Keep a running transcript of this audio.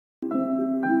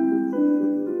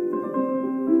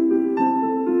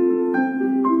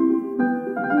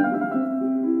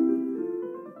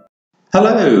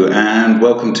Hello and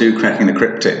welcome to Cracking the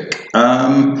Cryptic.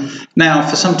 Now,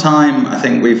 for some time, I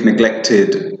think we've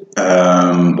neglected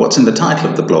what's in the title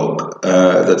of the blog.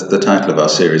 The title of our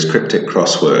series, Cryptic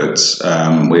Crosswords.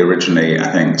 We originally,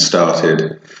 I think,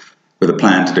 started with a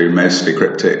plan to do mostly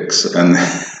cryptics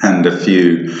and a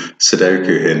few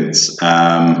Sudoku hints.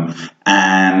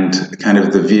 And kind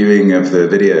of the viewing of the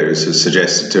videos has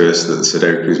suggested to us that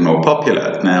Sudoku is more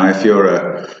popular. Now, if you're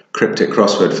a cryptic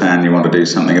crossword fan, you want to do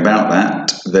something about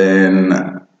that,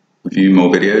 then view more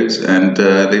videos and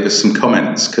leave us some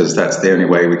comments, because that's the only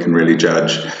way we can really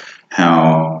judge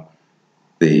how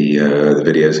the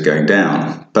videos are going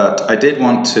down. But I did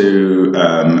want to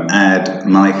add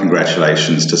my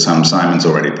congratulations to some Simon's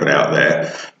already put out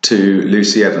there, to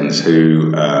Lucy Evans,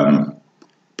 who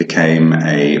became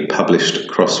a published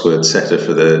crossword setter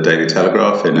for the Daily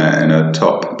Telegraph in a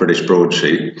top British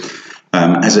broadsheet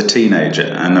as a teenager.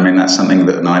 And I mean, that's something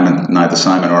that neither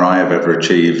Simon or I have ever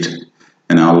achieved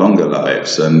in our longer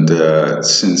lives. And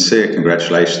sincere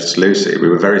congratulations to Lucy. We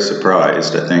were very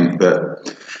surprised, I think,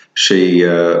 that she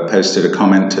posted a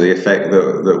comment to the effect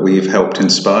that we've helped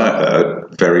inspire her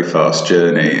very fast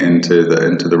journey into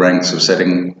the ranks of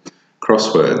setting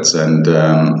crosswords, and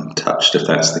touched if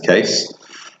that's the case.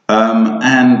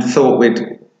 And thought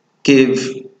we've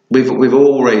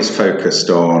always focused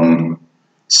on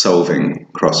solving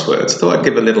crosswords. Thought I'd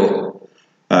give a little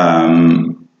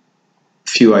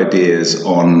few ideas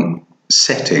on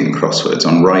setting crosswords,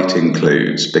 on writing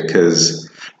clues, because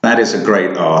that is a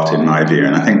great art in my view,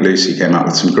 and I think Lucy came up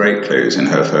with some great clues in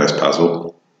her first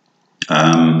puzzle.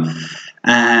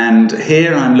 And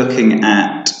here I'm looking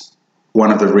at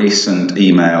one of the recent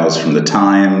emails from the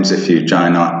Times. If you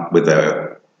join up with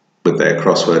their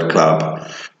crossword club,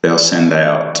 they'll send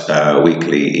out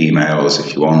weekly emails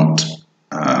if you want,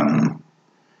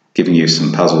 giving you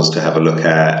some puzzles to have a look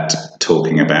at,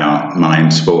 talking about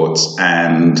mind sports,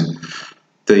 and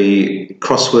the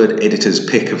crossword editor's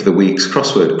pick of the week's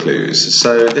crossword clues.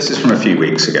 So this is from a few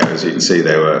weeks ago. As you can see,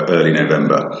 they were early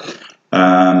November.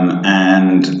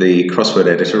 And the crossword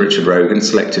editor, Richard Rogan,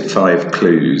 selected 5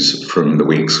 clues from the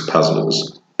week's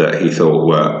puzzles that he thought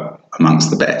were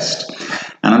amongst the best.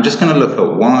 And I'm just going to look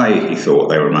at why he thought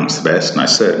they were amongst the best, and I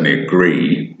certainly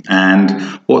agree,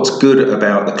 and what's good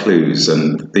about the clues.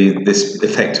 And this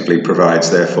effectively provides,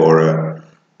 therefore,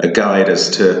 a guide as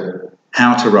to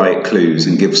how to write clues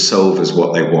and give solvers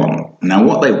what they want. Now,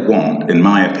 what they want, in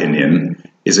my opinion,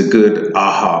 is a good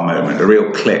aha moment, a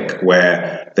real click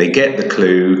where they get the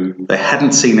clue, they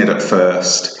hadn't seen it at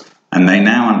first, and they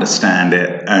now understand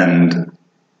it, and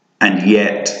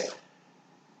yet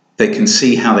they can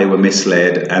see how they were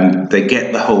misled, and they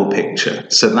get the whole picture.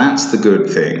 So that's the good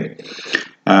thing.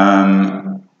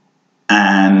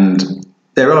 And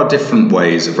there are different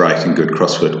ways of writing good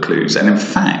crossword clues, and in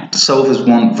fact, solvers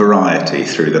want variety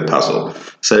through the puzzle.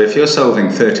 So if you're solving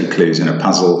 30 clues in a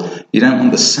puzzle, you don't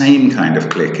want the same kind of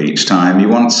click each time. You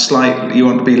want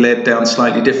to be led down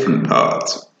slightly different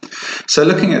paths. So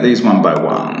looking at these one by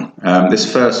one,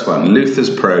 this first one, Luther's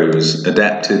Prose,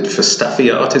 adapted for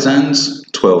stuffy artisans,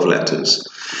 12 letters.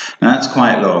 Now that's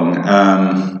quite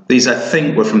long. These, I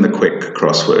think, were from the quick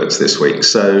crosswords this week,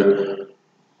 so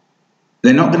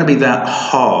they're not going to be that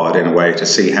hard in a way to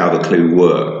see how the clue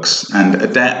works. And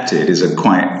adapted is a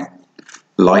quite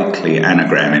likely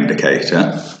anagram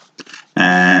indicator.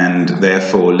 And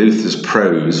therefore, Luther's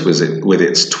Prose, with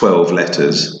its 12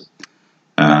 letters,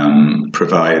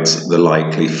 provides the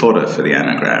likely fodder for the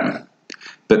anagram.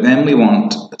 But then we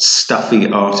want stuffy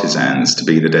artisans to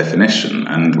be the definition,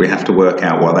 and we have to work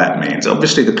out what that means.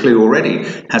 Obviously, the clue already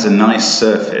has a nice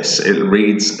surface. It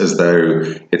reads as though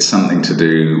it's something to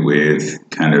do with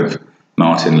kind of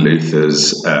Martin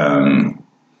Luther's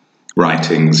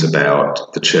writings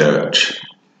about the church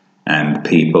and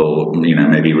people,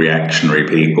 maybe reactionary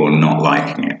people not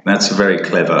liking it. That's a very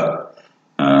clever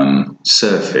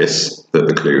surface that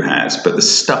the clue has, but the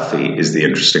stuffy is the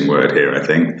interesting word here, I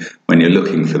think, when you're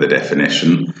looking for the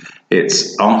definition.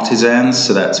 It's artisans,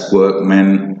 so that's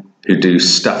workmen who do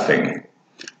stuffing.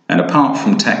 And apart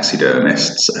from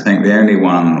taxidermists, I think the only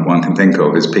one can think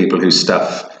of is people who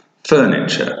stuff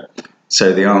furniture.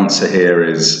 So the answer here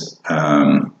is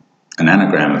an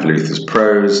anagram of Luther's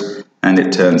Prose, and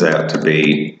it turns out to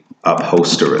be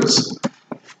upholsterers.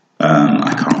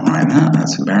 I can't write that,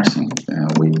 that's embarrassing. There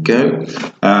we go.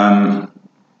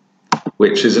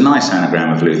 Which is a nice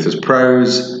anagram of Luther's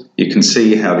Prose. You can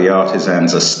see how the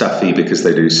artisans are stuffy because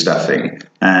they do stuffing.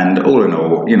 And all in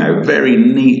all, very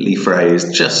neatly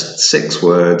phrased, just 6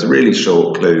 words, really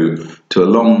short clue to a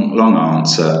long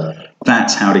answer.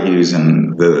 That's how to use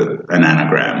an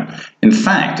anagram. In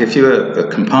fact, if you're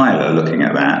a compiler looking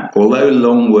at that, although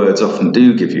long words often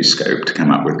do give you scope to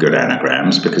come up with good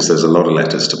anagrams because there's a lot of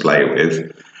letters to play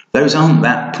with, those aren't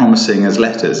that promising as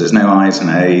letters. There's no I's and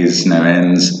A's, no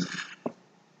N's,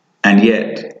 and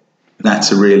yet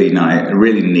that's a really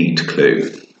neat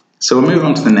clue. So we'll move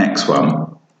on to the next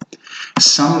one.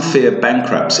 Some fear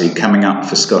bankruptcy coming up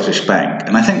for Scottish Bank.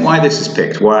 And I think why this is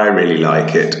picked, why I really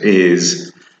like it,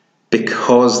 is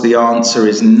because the answer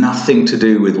is nothing to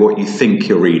do with what you think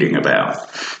you're reading about.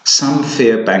 Some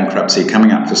fear bankruptcy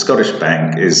coming up for Scottish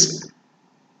Bank is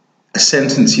a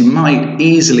sentence you might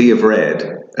easily have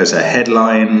read as a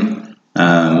headline,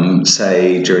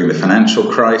 say during the financial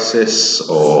crisis,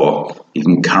 or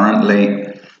even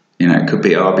currently. You know, it could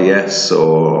be RBS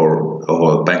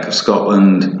or Bank of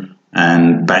Scotland,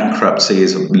 and bankruptcy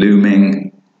is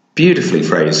looming. Beautifully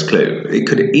phrased clue. It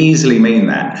could easily mean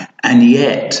that, and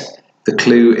yet the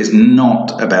clue is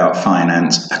not about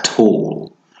finance at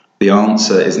all. The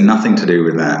answer is nothing to do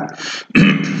with that.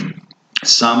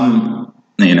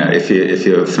 If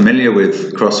you're familiar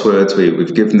with crosswords,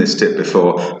 we've given this tip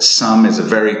before. Some is a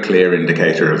very clear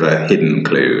indicator of a hidden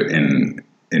clue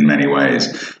in many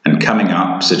ways. And coming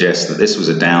up suggests that this was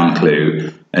a down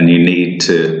clue and you need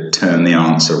to turn the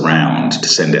answer round to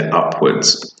send it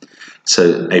upwards.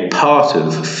 So a part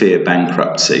of fear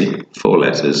bankruptcy, 4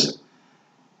 letters,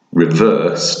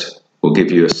 reversed will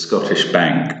give you a Scottish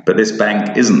bank, but this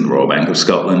bank isn't the Royal Bank of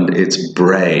Scotland, it's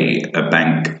Bray, a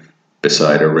bank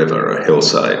beside a river, a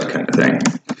hillside kind of thing.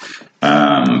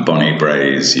 Bonnie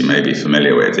Braes you may be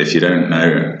familiar with. If you don't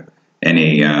know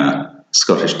any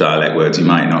Scottish dialect words, you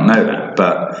might not know that,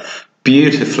 but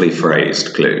beautifully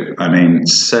phrased clue. I mean,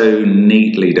 so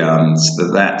neatly done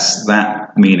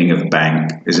that meaning of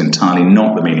bank is entirely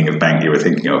not the meaning of bank you were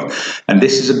thinking of. And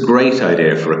this is a great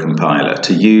idea for a compiler,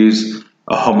 to use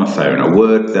a homophone, a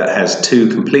word that has 2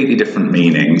 completely different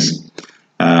meanings,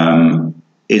 and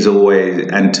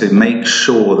to make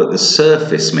sure that the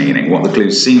surface meaning, what the clue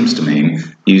seems to mean,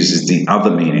 uses the other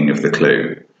meaning of the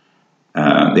clue.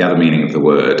 The other meaning of the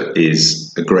word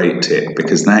is a great tip,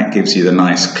 because that gives you the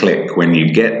nice click when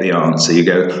you get the answer. You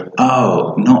go,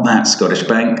 oh, not that Scottish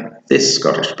bank, this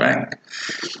Scottish bank.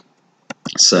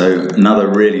 So another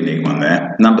really neat one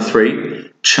there. Number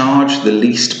 3, charge the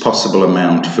least possible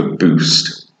amount for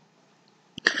boost.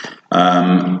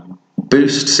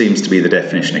 Boost seems to be the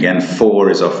definition. Again, 4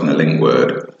 is often a link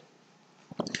word.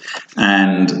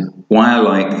 And why I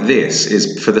like this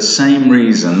is for the same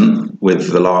reason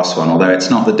with the last one, although it's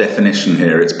not the definition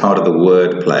here, it's part of the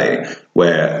wordplay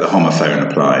where the homophone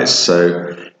applies.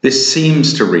 So this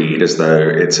seems to read as though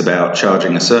it's about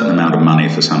charging a certain amount of money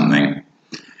for something.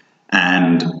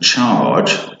 And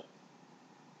charge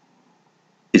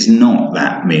is not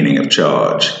that meaning of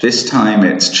charge. This time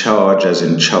it's charge as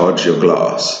in charge your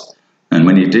glass. And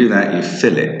when you do that, you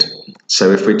fill it.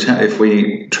 So if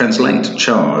we translate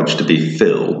charge to be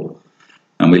fill,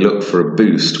 and we look for a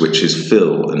boost, which is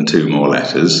fill and 2 more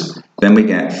letters, then we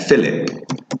get Philip.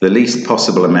 The least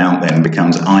possible amount then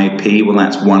becomes IP. Well,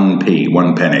 that's 1p,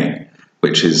 1 penny,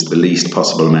 which is the least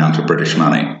possible amount of British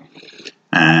money.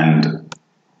 And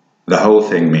the whole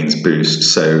thing means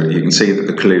boost. So you can see that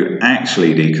the clue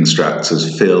actually deconstructs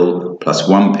as fill plus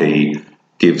 1p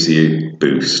gives you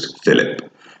boost, Philip.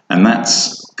 And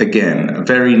that's, again, a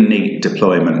very neat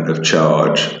deployment of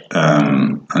charge,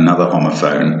 another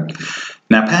homophone.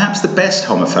 Now, perhaps the best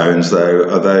homophones, though,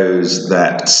 are those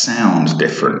that sound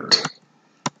different.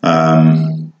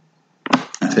 I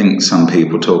think some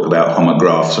people talk about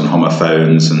homographs and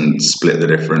homophones and split the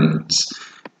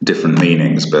different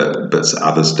meanings, but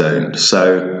others don't.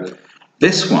 So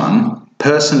this one,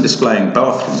 person displaying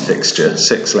bathroom fixture,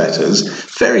 6 letters,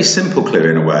 very simple clue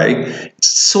in a way.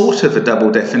 It's sort of a double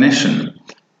definition,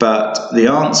 but the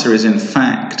answer is in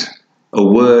fact a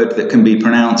word that can be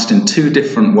pronounced in 2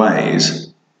 different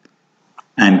ways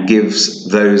and gives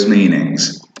those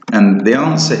meanings. And the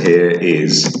answer here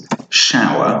is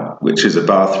shower, which is a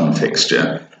bathroom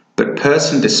fixture, but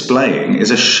person displaying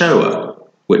is a shower,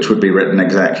 which would be written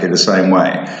exactly the same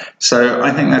way. So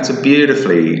I think that's a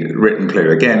beautifully written clue.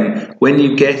 Again, when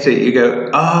you get it, you go,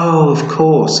 oh, of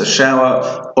course, a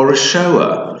shower or a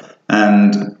shower.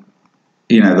 And,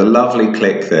 you know, the lovely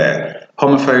click there.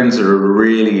 Homophones are a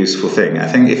really useful thing. I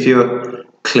think if you're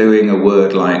cluing a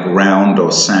word like round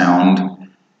or sound,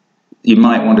 you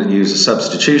might want to use a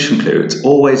substitution clue. It's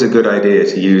always a good idea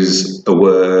to use a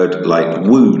word like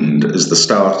wound as the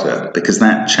starter, because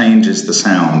that changes the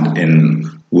sound in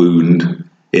wound,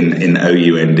 in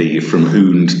O-U-N-D, from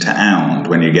ound to ound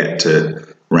when you get to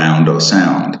round or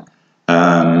sound.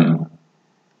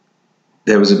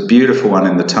 there was a beautiful one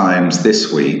in the Times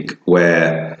this week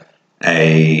where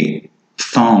a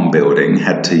farm building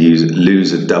had to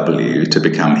lose a W to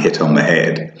become hit on the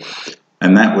head.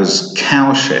 And that was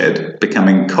cowshed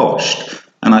becoming coshed.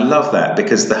 And I love that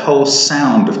because the whole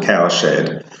sound of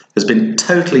cowshed has been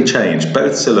totally changed,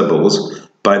 both syllables,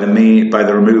 by the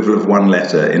removal of one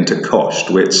letter into coshed,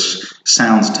 which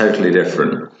sounds totally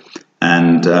different.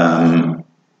 And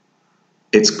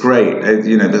it's great.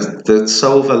 You know, the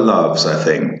solver loves, I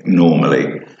think,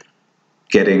 normally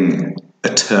getting a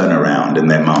turnaround in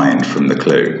their mind from the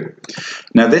clue.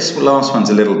 Now this last one's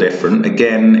a little different.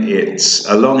 Again, it's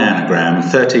a long anagram,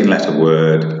 13-letter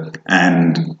word,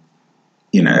 and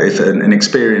you know, if an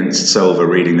experienced solver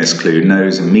reading this clue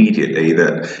knows immediately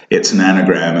that it's an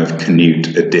anagram of Canute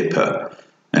Adipa,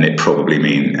 and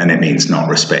it means not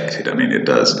respected. I mean, it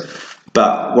does.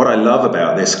 But what I love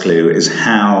about this clue is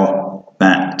how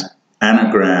that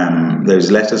anagram,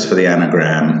 those letters for the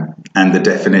anagram and the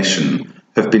definition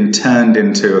have been turned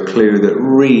into a clue that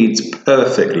reads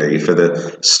perfectly for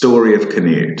the story of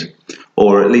Canute,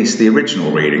 or at least the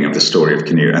original reading of the story of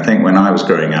Canute. I think when I was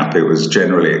growing up, it was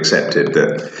generally accepted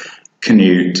that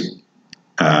Canute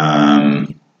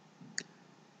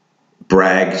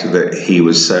bragged that he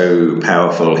was so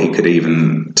powerful he could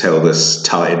even tell this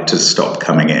tide to stop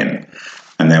coming in,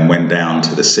 and then went down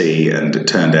to the sea, and it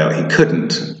turned out he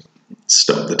couldn't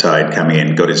stop the tide coming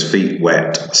in, got his feet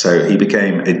wet, so he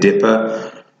became a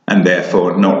dipper and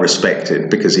therefore not respected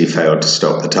because he failed to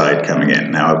stop the tide coming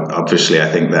in. Now, obviously,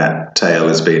 I think that tale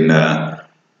has been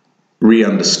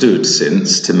re-understood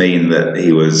since to mean that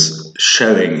he was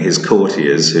showing his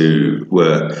courtiers, who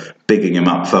were bigging him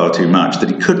up far too much, that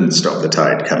he couldn't stop the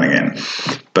tide coming in.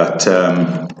 But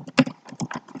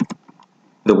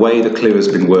the way the clue has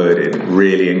been worded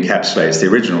really encapsulates the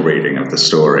original reading of the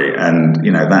story, and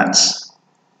you know, that's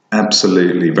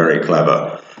absolutely very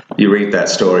clever. You read that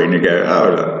story and you go,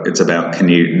 oh look, it's about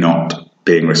Canute not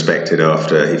being respected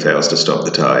after he fails to stop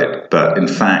the tide, but in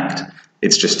fact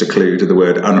it's just a clue to the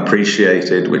word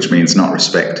unappreciated, which means not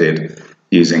respected,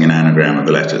 using an anagram of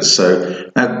the letters.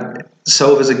 So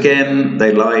solvers, again,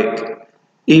 they like,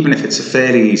 even if it's a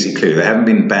fairly easy clue, they haven't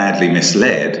been badly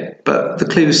misled, but the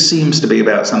clue seems to be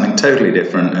about something totally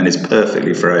different and is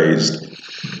perfectly phrased,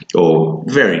 or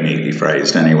very neatly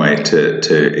phrased anyway, to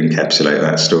encapsulate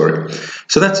that story.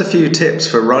 So that's a few tips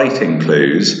for writing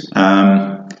clues.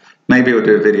 Maybe we'll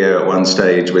do a video at one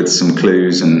stage with some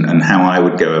clues and how I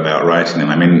would go about writing them.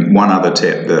 I mean, one other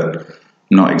tip that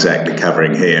I'm not exactly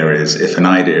covering here is, if an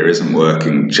idea isn't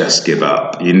working, just give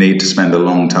up. You need to spend a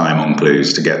long time on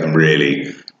clues to get them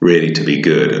really to be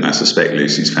good, and I suspect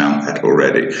Lucy's found that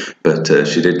already. But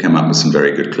she did come up with some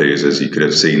very good clues, as you could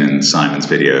have seen in Simon's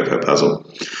video of her puzzle.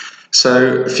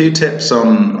 So a few tips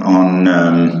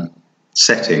on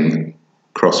setting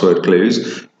crossword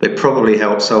clues. They probably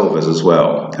help solvers as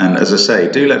well. And as I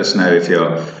say, do let us know if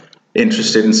you're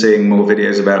interested in seeing more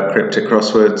videos about cryptic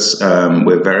crosswords.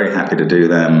 We're very happy to do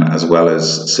them, as well as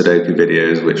Sudoku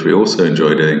videos, which we also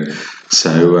enjoy doing.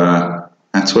 So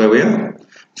that's where we are.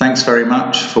 Thanks very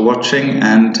much for watching,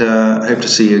 and I hope to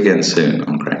see you again soon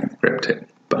on Cracking the Cryptic.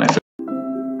 Bye.